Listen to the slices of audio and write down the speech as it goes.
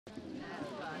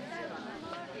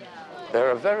There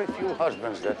are very few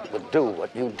husbands that would do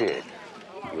what you did.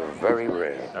 You're very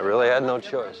rare. I really had no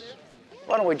choice.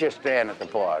 Why don't we just stand at the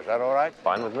bar? Is that all right?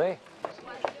 Fine with me.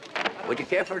 Would you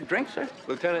care for a drink, sir?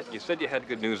 Lieutenant, you said you had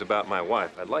good news about my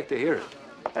wife. I'd like to hear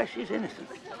it. She's innocent.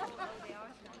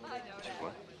 She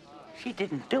what? She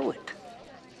didn't do it.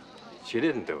 She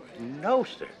didn't do it? No,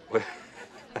 sir. Well,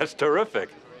 that's terrific.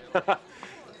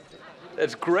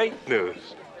 That's great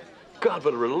news. God,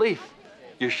 what a relief.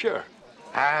 You sure?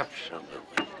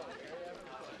 Absolutely.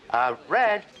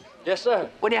 Red? Yes, sir.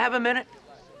 Would you have a minute?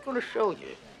 I'm going to show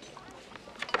you.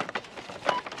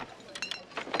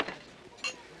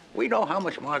 We know how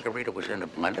much margarita was in the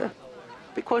blender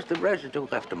because the residue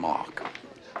left a mark.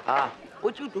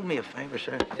 Would you do me a favor,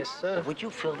 sir? Yes, sir. Would you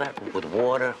fill that with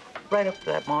water right up to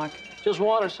that mark? Just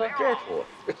water, sir? Just water.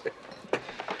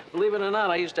 Believe it or not,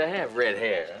 I used to have red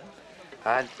hair.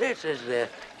 This is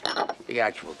the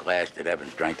actual glass that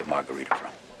Evans drank the margarita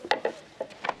from.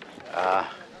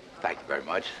 Thank you very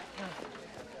much.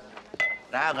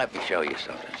 Now let me show you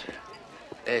something, sir.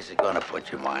 This is gonna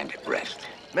put your mind at rest.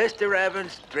 Mr.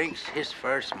 Evans drinks his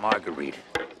first margarita.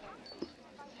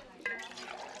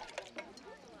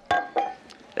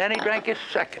 Then he drank his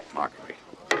second margarita.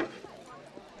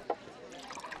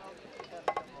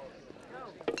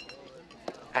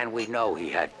 And we know he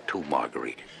had 2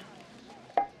 margaritas.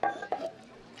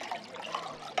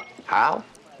 How?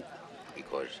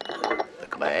 Because the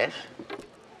glass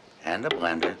and the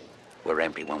blender were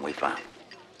empty when we found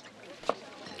them.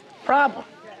 Problem.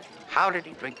 How did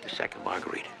he drink the second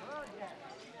margarita?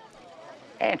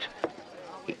 Answer.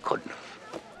 He couldn't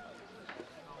have.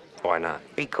 Why not?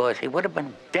 Because he would have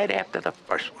been dead after the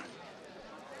first one.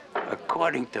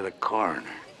 According to the coroner,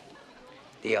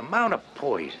 the amount of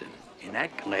poison in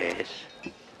that glass,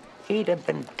 he'd have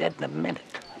been dead in a minute.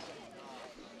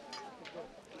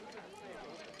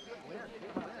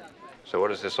 So what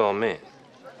does this all mean?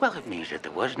 Well, it means that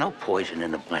there was no poison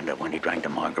in the blender when he drank the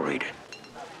margarita.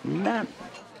 None.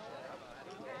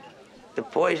 The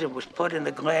poison was put in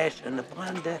the glass and the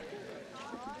blender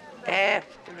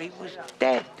after he was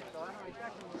dead.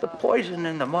 The poison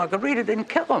in the margarita didn't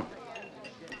kill him.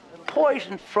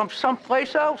 Poison from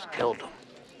someplace else killed him.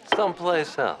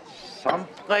 Someplace else.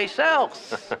 Someplace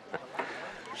else.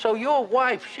 So your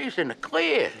wife, she's in the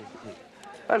clear.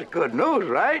 That's good news,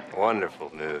 right?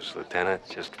 Wonderful news, Lieutenant.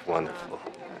 Just wonderful.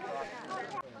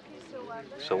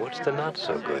 So what's the not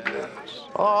so good news?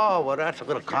 Oh, well, that's a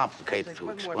little complicated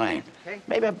to explain.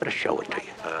 Maybe I better show it to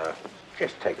you.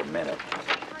 Just take a minute.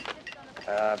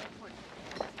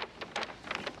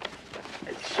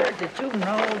 Sir, did you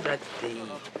know that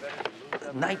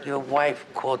the night your wife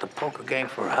called the poker game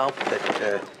for help,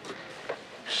 that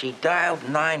she dialed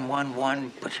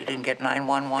 911, but she didn't get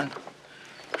 911?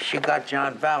 She got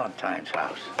John Valentine's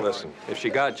house. Listen, if she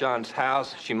got John's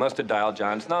house, she must have dialed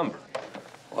John's number.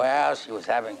 Well, she was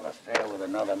having an affair with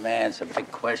another man. It's a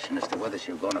big question as to whether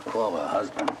she was going to call her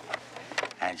husband.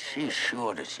 And she's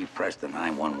sure that she pressed the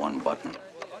 911 button.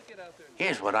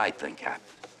 Here's what I think happened.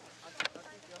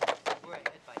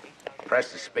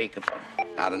 Press the speakerphone.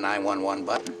 Now the 911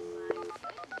 button.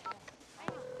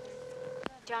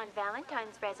 John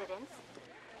Valentine's residence.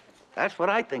 That's what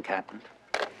I think happened.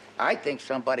 I think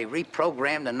somebody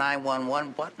reprogrammed the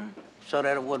 911 button so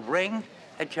that it would ring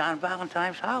at John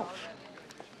Valentine's house.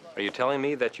 Are you telling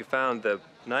me that you found the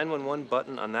 911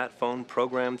 button on that phone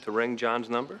programmed to ring John's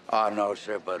number? Oh, no,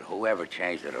 sir, but whoever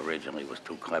changed it originally was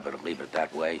too clever to leave it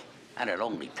that way. And it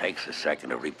only takes a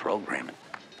second to reprogram it.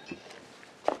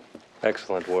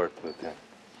 Excellent work, Lieutenant.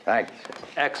 Thank you, sir.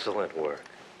 Excellent work.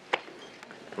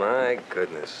 My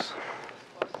goodness.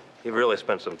 You've really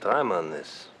spent some time on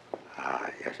this.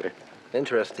 Yes, sir.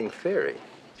 Interesting theory.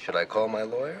 Should I call my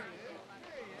lawyer?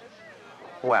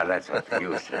 Well, that's up to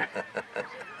you, sir.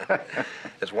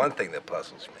 There's one thing that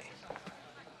puzzles me.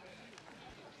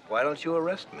 Why don't you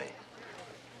arrest me?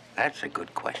 That's a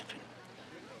good question.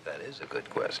 That is a good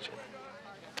question.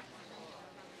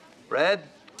 Red,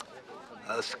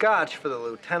 a scotch for the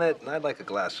lieutenant, and I'd like a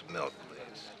glass of milk,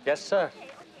 please. Yes, sir.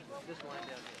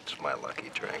 It's my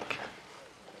lucky drink.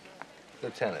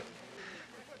 Lieutenant,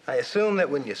 I assume that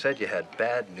when you said you had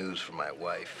bad news for my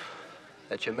wife,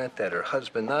 that you meant that her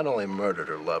husband not only murdered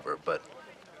her lover, but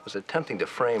was attempting to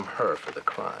frame her for the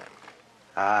crime.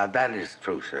 That is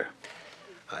true, sir.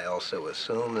 I also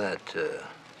assume that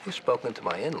you've spoken to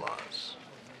my in-laws,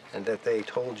 and that they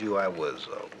told you I was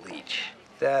a leech,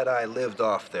 that I lived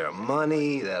off their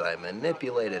money, that I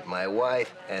manipulated my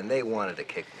wife, and they wanted to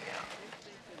kick me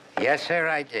out. Yes, sir,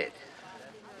 I did.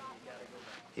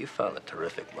 You found a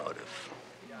terrific motive.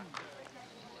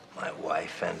 My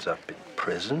wife ends up in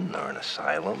prison or an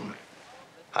asylum,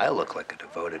 I look like a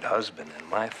devoted husband, and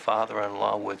my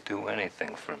father-in-law would do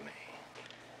anything for me.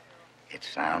 It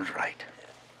sounds right.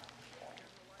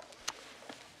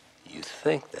 You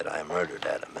think that I murdered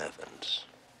Adam Evans?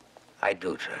 I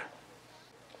do, sir.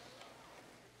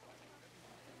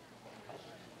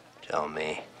 Tell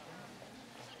me,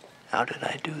 how did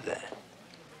I do that?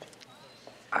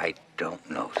 I don't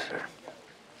know, sir.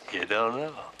 You don't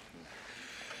know?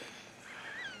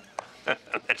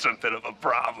 That's a bit of a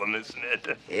problem, isn't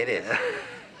it? It is.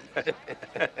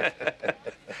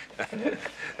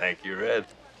 Thank you, Red.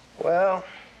 Well,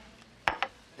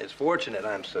 it's fortunate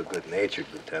I'm so good-natured,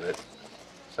 Lieutenant.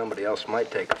 Somebody else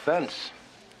might take offense.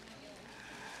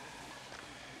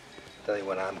 Tell you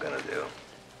what I'm gonna do.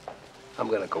 I'm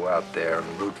gonna go out there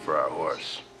and root for our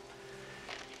horse.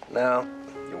 Now,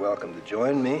 you're welcome to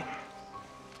join me,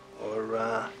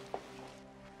 or,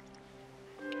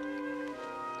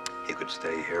 you could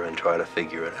stay here and try to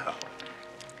figure it out.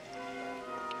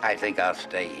 I think I'll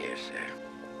stay here, sir.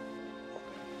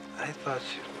 I thought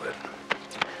you would.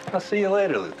 I'll see you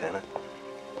later, Lieutenant.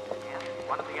 Yeah,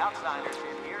 one of the outsiders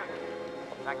in here.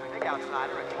 In fact, the big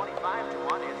outsider at 25 to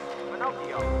 1 is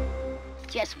Pinocchio.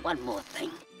 Just one more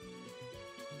thing.